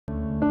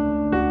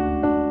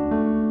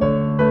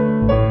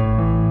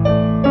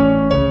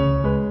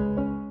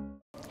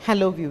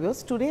Hello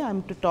viewers, today I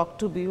am to talk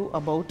to you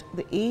about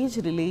the age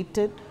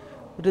related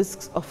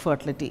risks of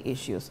fertility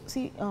issues.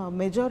 See,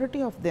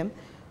 majority of them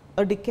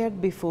a decade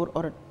before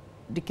or a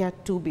decade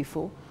two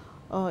before,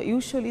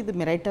 usually the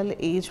marital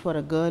age for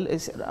a girl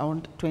is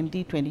around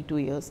 22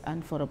 years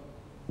and for a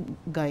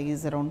guy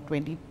is around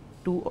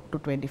 22 to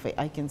 25,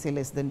 I can say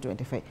less than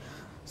 25.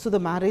 So,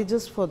 the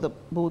marriages for the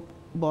both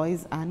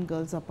boys and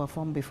girls are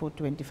performed before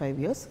 25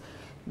 years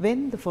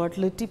when the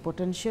fertility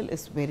potential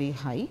is very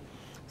high.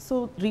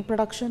 So,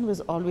 reproduction was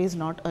always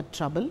not a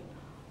trouble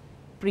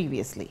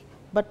previously,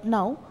 but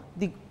now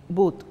the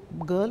both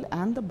girl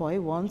and the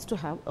boy wants to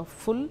have a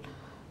full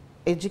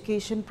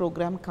education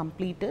program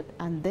completed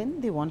and then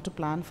they want to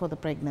plan for the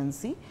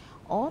pregnancy,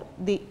 or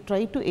they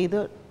try to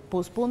either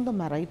postpone the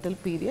marital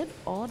period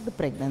or the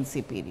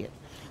pregnancy period.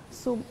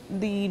 So,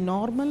 the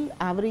normal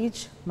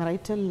average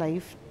marital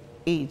life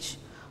age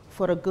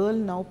for a girl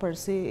now per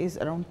se is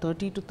around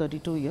 30 to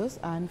 32 years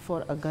and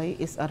for a guy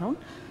is around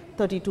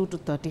 32 to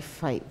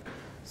 35.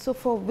 So,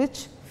 for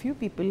which few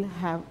people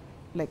have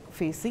like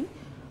facing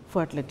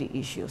fertility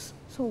issues.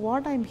 So,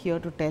 what I am here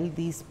to tell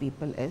these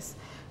people is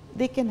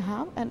they can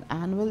have an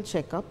annual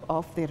checkup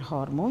of their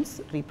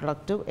hormones,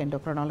 reproductive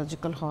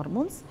endocrinological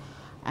hormones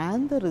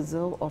and the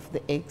reserve of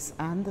the eggs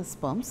and the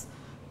sperms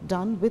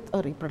done with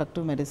a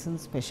reproductive medicine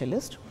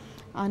specialist,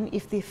 and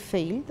if they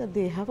fail that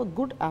they have a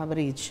good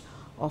average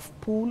of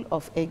pool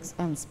of eggs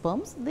and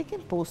sperms, they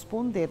can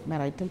postpone their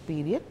marital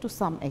period to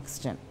some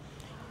extent.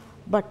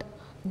 But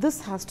this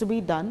has to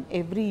be done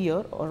every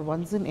year or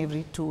once in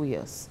every 2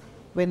 years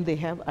when they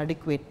have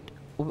adequate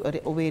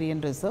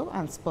ovarian reserve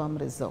and sperm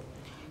reserve.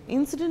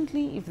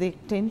 Incidentally, if they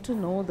tend to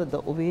know that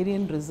the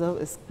ovarian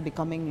reserve is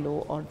becoming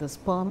low or the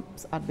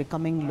sperms are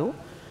becoming low,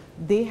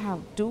 they have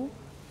to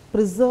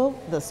preserve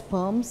the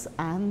sperms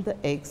and the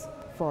eggs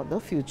for the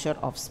future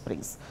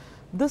offsprings.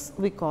 This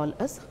we call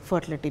as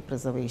fertility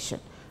preservation.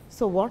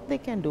 So, what they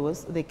can do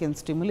is they can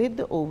stimulate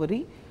the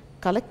ovary,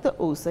 collect the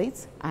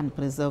oocytes and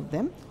preserve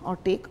them, or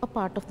take a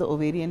part of the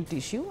ovarian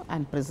tissue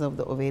and preserve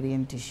the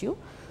ovarian tissue.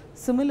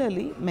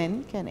 Similarly,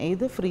 men can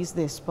either freeze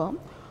their sperm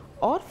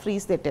or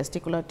freeze their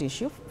testicular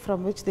tissue,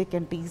 from which they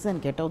can tease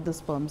and get out the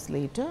sperms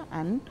later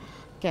and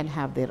can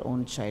have their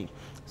own child.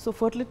 So,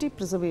 fertility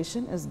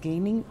preservation is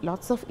gaining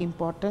lots of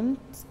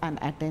importance and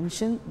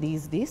attention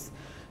these days.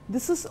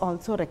 This is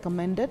also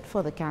recommended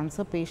for the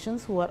cancer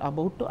patients who are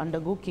about to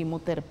undergo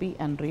chemotherapy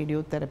and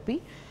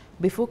radiotherapy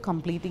before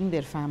completing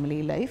their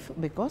family life,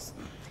 because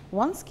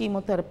once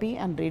chemotherapy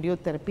and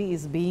radiotherapy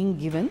is being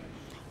given,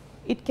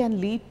 it can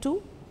lead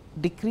to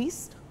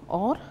decreased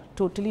or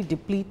totally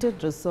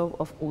depleted reserve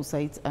of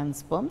oocytes and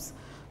sperms.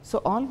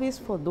 So, always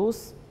for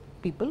those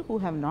people who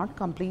have not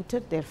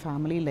completed their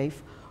family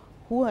life,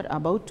 who are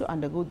about to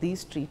undergo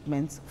these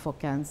treatments for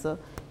cancer,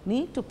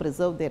 need to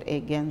preserve their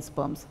egg and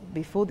sperms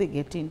before they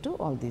get into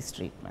all these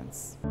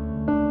treatments.